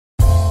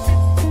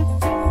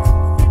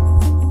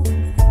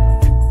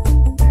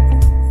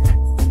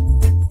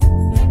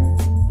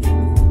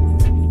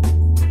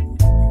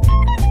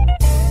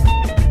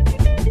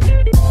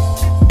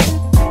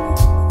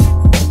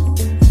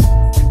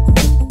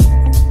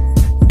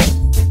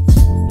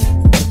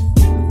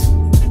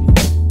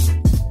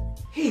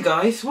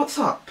guys, what's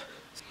up?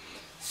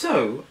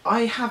 So,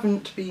 I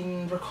haven't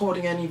been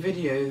recording any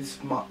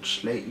videos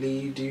much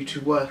lately due to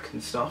work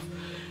and stuff,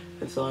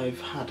 as I've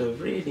had a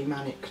really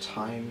manic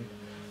time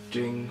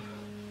doing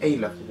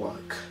A-level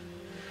work.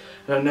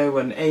 And I know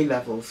when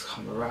A-levels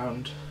come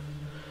around,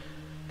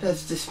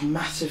 there's this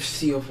massive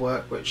sea of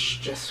work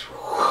which just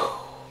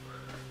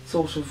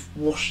sort of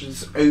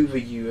washes over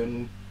you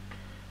and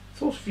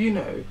sort of, you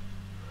know,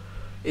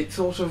 it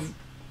sort of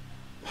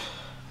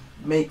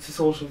makes a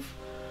sort of,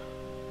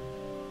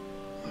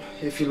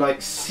 if you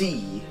like,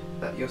 sea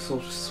that you're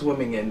sort of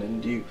swimming in,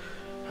 and you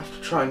have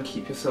to try and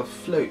keep yourself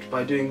afloat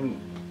by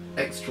doing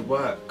extra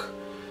work.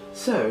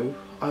 So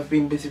I've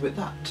been busy with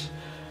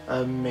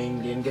that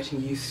mainly, and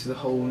getting used to the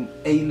whole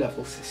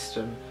A-level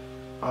system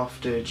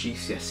after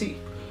GCSE.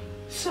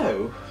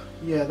 So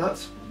yeah,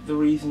 that's the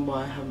reason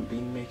why I haven't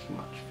been making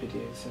much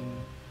videos,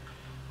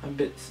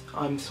 and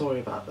I'm sorry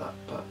about that,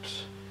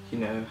 but you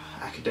know,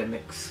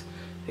 academics,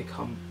 it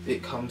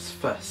comes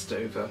first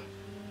over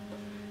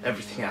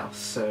everything else,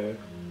 so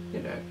you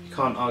know, you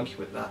can't argue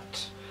with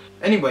that.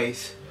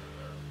 Anyways,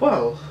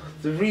 well,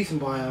 the reason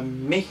why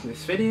I'm making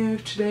this video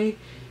today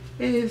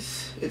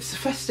is it's the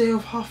first day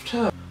of half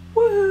term.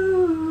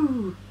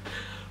 Woo!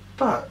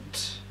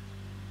 But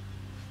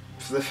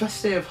for the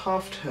first day of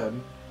half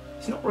term,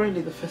 it's not really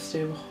the first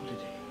day of a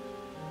holiday,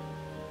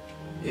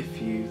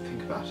 if you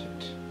think about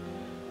it.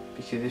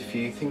 Because if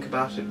you think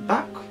about it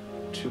back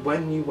to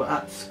when you were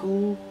at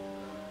school,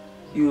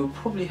 you'll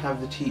probably have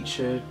the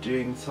teacher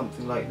doing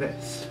something like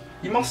this.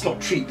 You must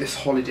not treat this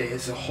holiday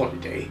as a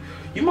holiday.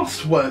 You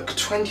must work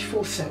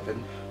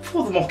 24/7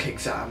 for the mock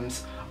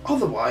exams,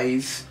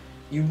 otherwise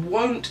you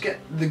won't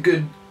get the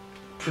good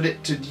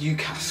predicted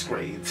UCAS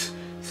grades.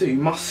 So you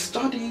must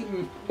study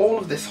all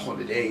of this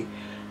holiday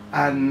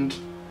and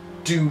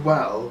do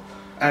well.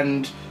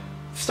 And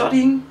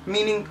studying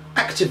meaning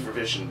active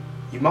revision.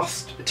 You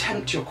must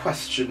attempt your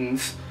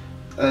questions.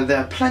 There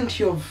are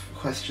plenty of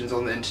questions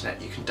on the internet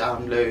you can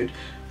download,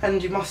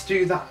 and you must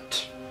do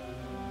that.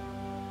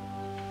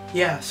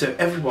 Yeah, so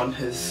everyone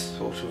has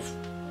sort of,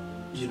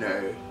 you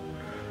know,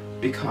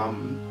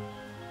 become,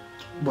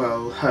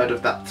 well, heard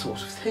of that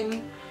sort of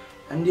thing,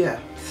 and yeah,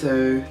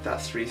 so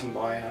that's the reason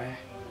why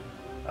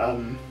I,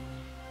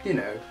 you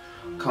know,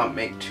 can't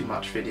make too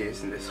much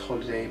videos in this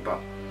holiday, but,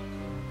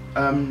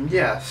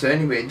 yeah, so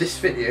anyway, this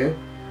video,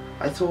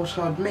 I thought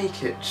I'd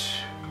make it,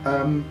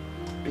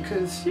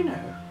 because, you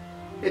know,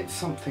 it's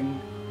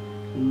something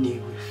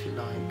new, if you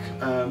like,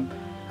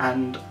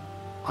 and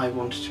I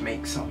wanted to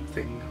make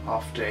something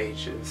after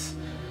ages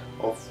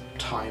of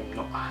time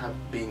not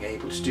being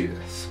able to do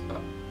this.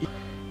 But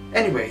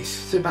anyways,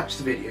 so back to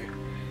the video.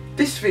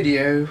 This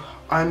video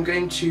I'm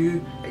going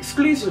to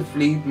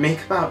exclusively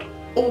make about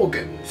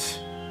organs,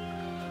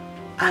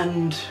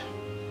 and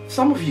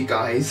some of you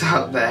guys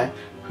out there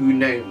who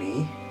know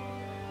me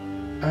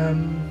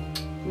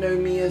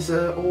as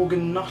an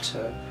organ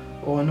nutter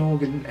or an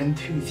organ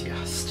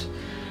enthusiast,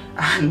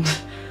 and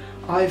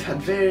I've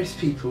had various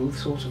people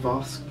sort of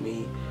ask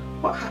me,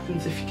 what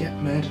happens if you get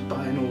murdered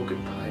by an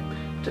organ pipe,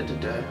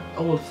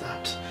 all of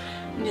that.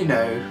 And you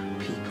know,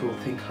 people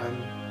think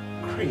I'm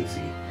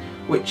crazy,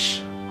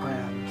 which I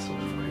am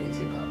sort of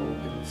crazy about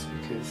organs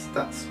because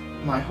that's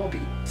my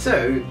hobby.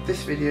 So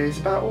this video is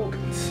about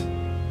organs.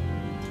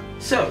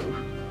 So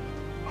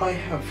I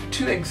have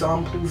two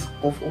examples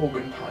of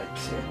organ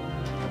pipes here.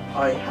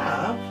 I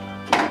have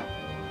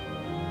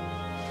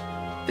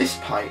this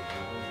pipe,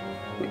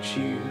 which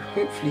you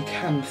hopefully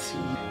can see.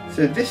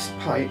 So this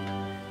pipe,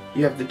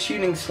 you have the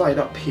tuning slide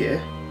up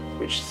here,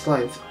 which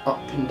slides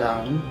up and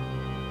down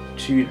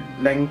to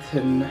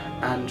lengthen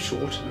and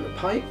shorten the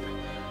pipe,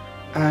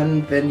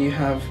 and then you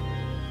have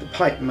the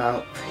pipe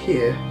mouth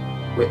here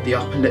with the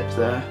upper lip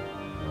there,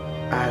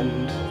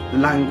 and the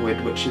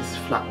languid, which is a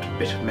flat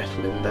bit of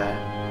metal in there,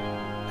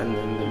 and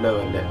then the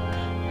lower lip.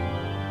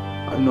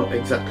 I'm not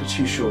exactly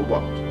too sure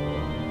what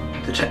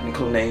the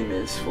technical name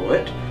is for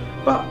it,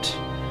 but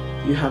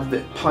you have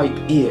the pipe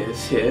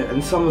ears here,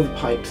 and some of the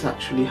pipes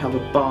actually have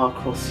a bar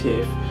across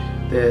here.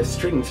 They're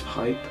strings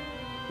pipe,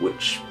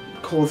 which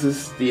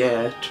causes the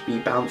air to be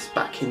bounced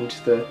back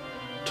into the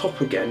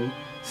top again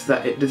so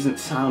that it doesn't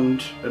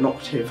sound an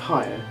octave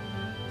higher.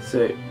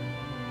 So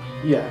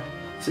yeah,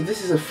 so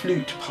this is a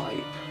flute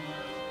pipe,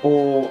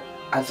 or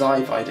as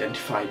I've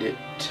identified it,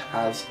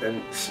 as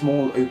a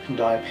small open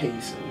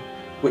diapason,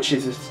 which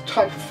is a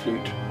type of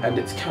flute and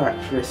it's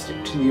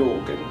characteristic to the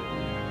organ.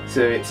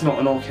 So it's not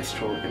an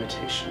orchestral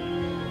imitation.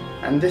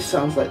 And this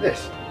sounds like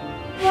this.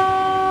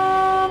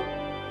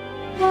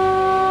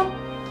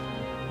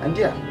 And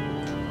yeah,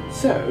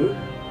 so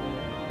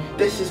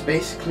this is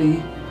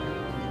basically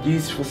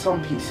used for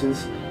some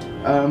pieces.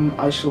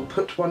 I shall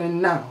put one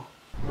in now.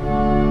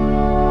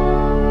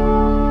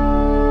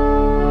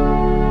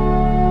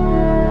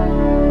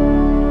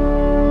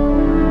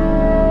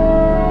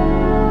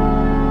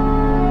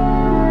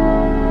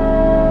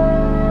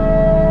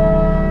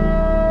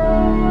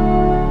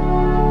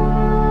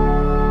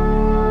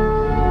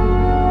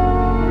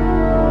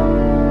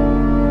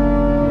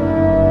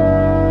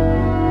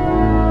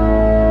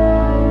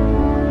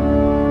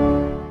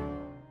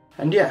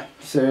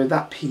 so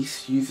that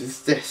piece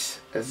uses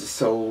this as the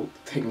sole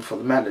thing for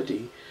the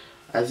melody,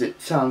 as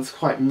it sounds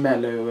quite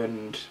mellow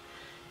and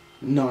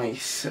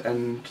nice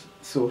and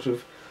sort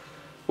of,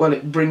 well,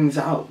 it brings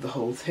out the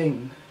whole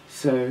thing.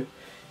 So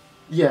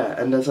yeah,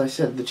 and as I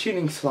said, the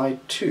tuning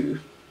slide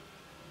too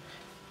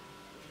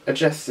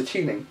adjusts the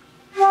tuning.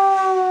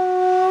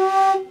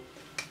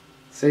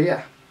 So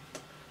yeah,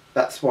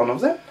 that's one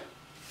of them,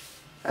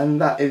 and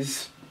that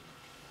is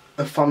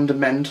a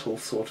fundamental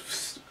sort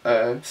of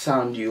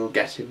sound you'll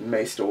get in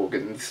most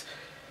organs.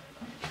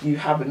 You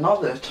have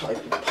another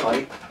type of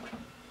pipe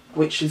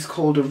which is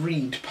called a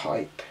reed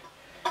pipe,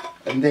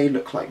 and they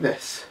look like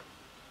this.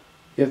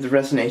 You have the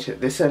resonator at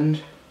this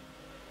end,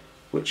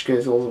 which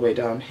goes all the way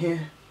down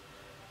here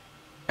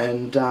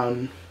and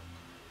down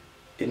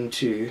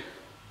into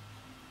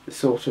the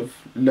sort of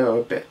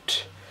lower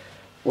bit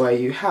where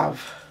you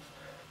have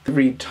the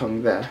reed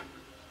tongue there.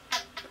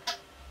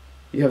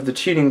 You have the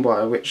tuning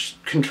wire which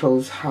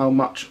controls how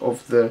much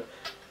of the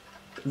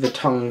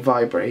tongue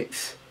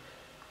vibrates.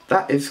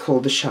 That is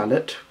called the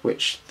shallot,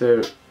 which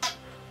the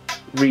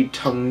reed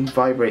tongue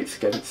vibrates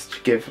against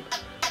to give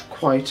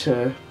quite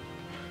a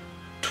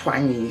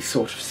twangy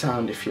sort of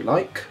sound, if you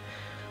like.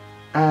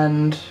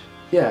 And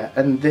yeah,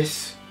 and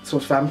this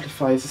sort of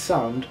amplifies the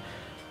sound,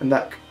 and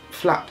that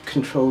flap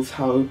controls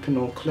how open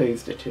or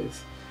closed it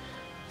is.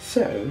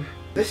 So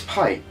this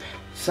pipe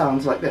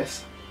sounds like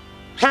this.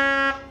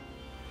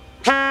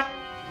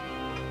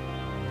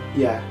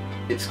 Yeah,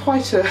 it's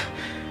quite a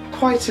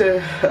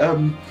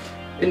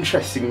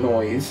interesting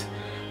noise.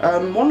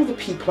 One of the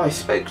people I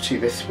spoke to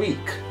this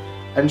week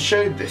and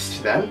showed this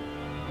to them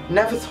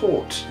never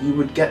thought you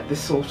would get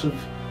this sort of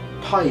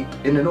pipe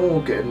in an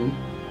organ,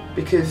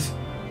 because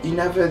you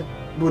never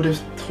would have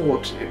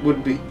thought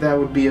there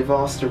would be a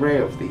vast array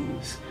of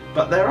these,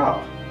 but there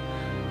are,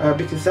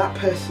 because that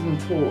person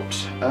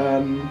thought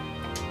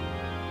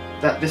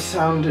that this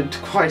sounded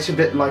quite a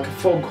bit like a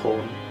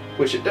foghorn,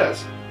 which it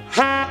does.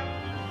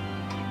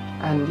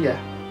 And yeah,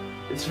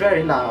 it's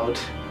very loud.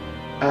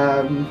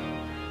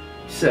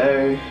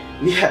 So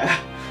yeah,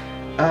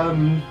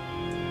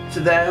 so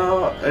there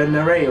are an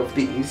array of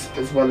these,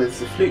 as well as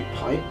the flute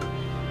pipe,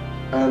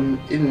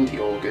 in the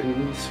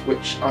organs,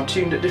 which are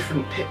tuned at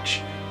different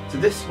pitch. So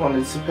this one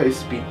is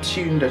supposed to be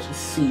tuned at a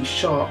C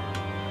sharp,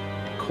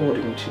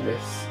 according to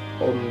this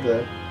on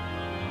the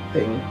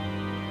thing.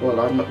 Well,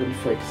 I'm not going to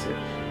focus it,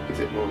 because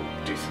it will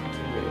do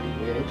something really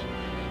weird.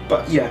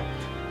 But yeah,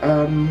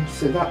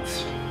 so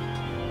that's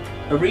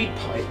a reed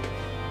pipe,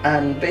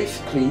 and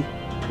basically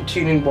the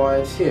tuning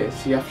wire is here,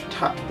 so you have to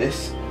tap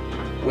this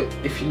with,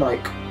 if you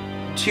like,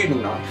 a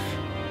tuning knife.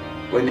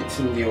 When it's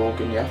in the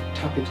organ, you have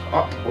to tap it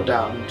up or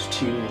down to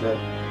tune the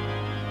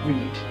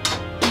reed.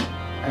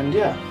 And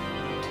yeah,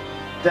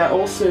 there are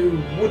also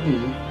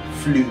wooden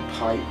flute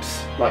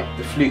pipes, like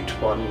the flute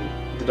one,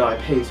 the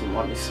diapason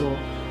one you saw.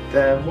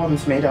 They're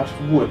ones made out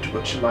of wood,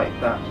 which are like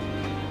that,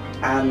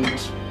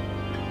 and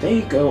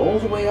they go all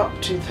the way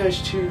up to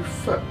 32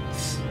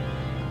 foots.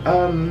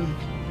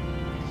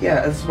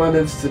 Yeah, as well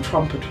as the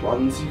trumpet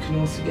ones, you can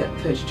also get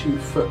 32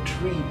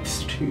 foot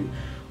reeds too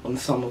on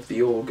some of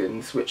the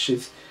organs, which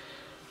is,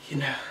 you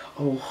know,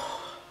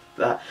 oh,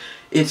 that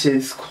it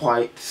is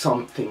quite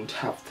something to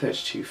have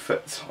 32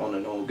 foot on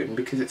an organ,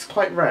 because it's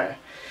quite rare.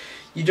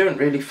 You don't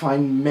really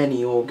find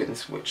many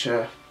organs which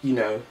are, you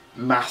know,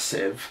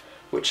 massive,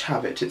 which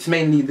have it. It's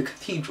mainly the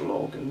cathedral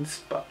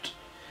organs, but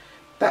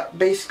that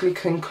basically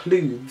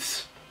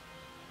concludes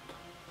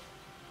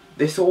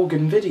this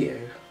organ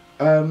video.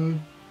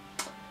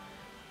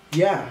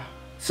 Yeah,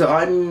 so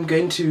I'm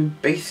going to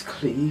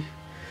basically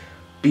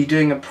be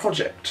doing a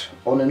project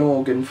on an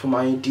organ for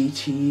my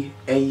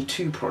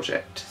DT-A2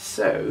 project,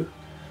 so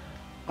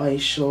I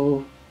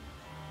shall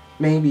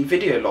maybe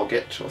video log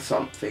it or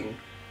something,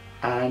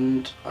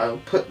 and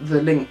I'll put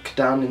the link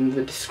down in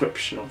the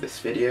description of this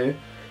video,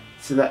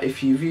 so that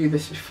if you view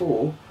this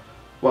before,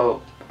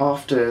 well,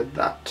 after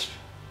that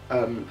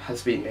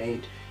has been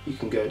made, you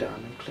can go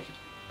down and click it.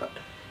 But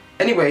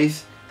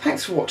anyways,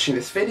 thanks for watching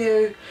this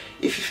video.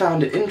 If you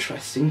found it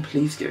interesting,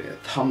 please give it a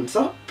thumbs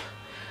up.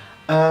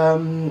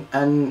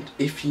 And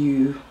if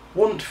you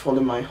want to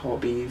follow my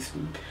hobbies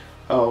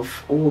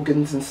of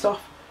organs and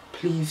stuff,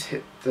 please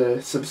hit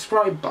the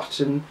subscribe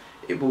button.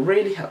 It will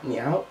really help me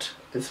out,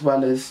 as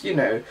well as, you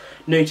know,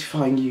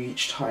 notifying you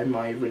each time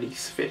I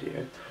release a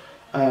video.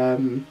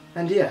 And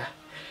yeah,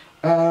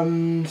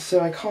 so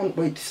I can't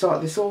wait to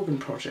start this organ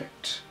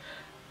project,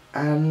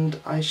 and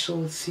I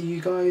shall see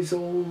you guys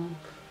all,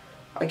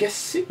 I guess,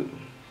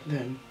 soon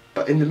then.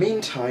 But in the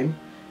meantime,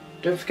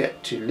 don't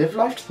forget to live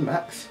life to the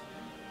max,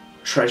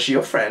 treasure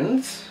your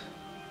friends,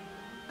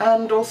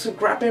 and also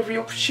grab every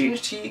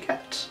opportunity you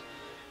get,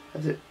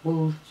 as it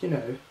will, you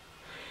know,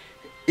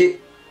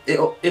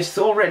 it's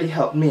already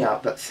helped me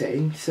out, that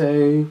saying,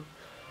 so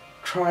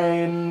try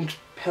and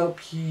help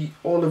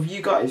all of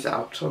you guys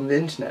out on the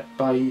internet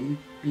by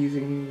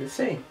using the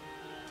saying.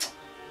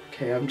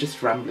 Okay, I'm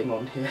just rambling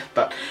on here,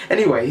 but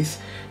anyways,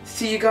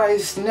 see you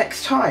guys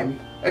next time.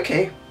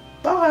 Okay,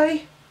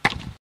 bye!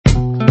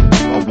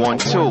 1,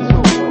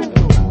 2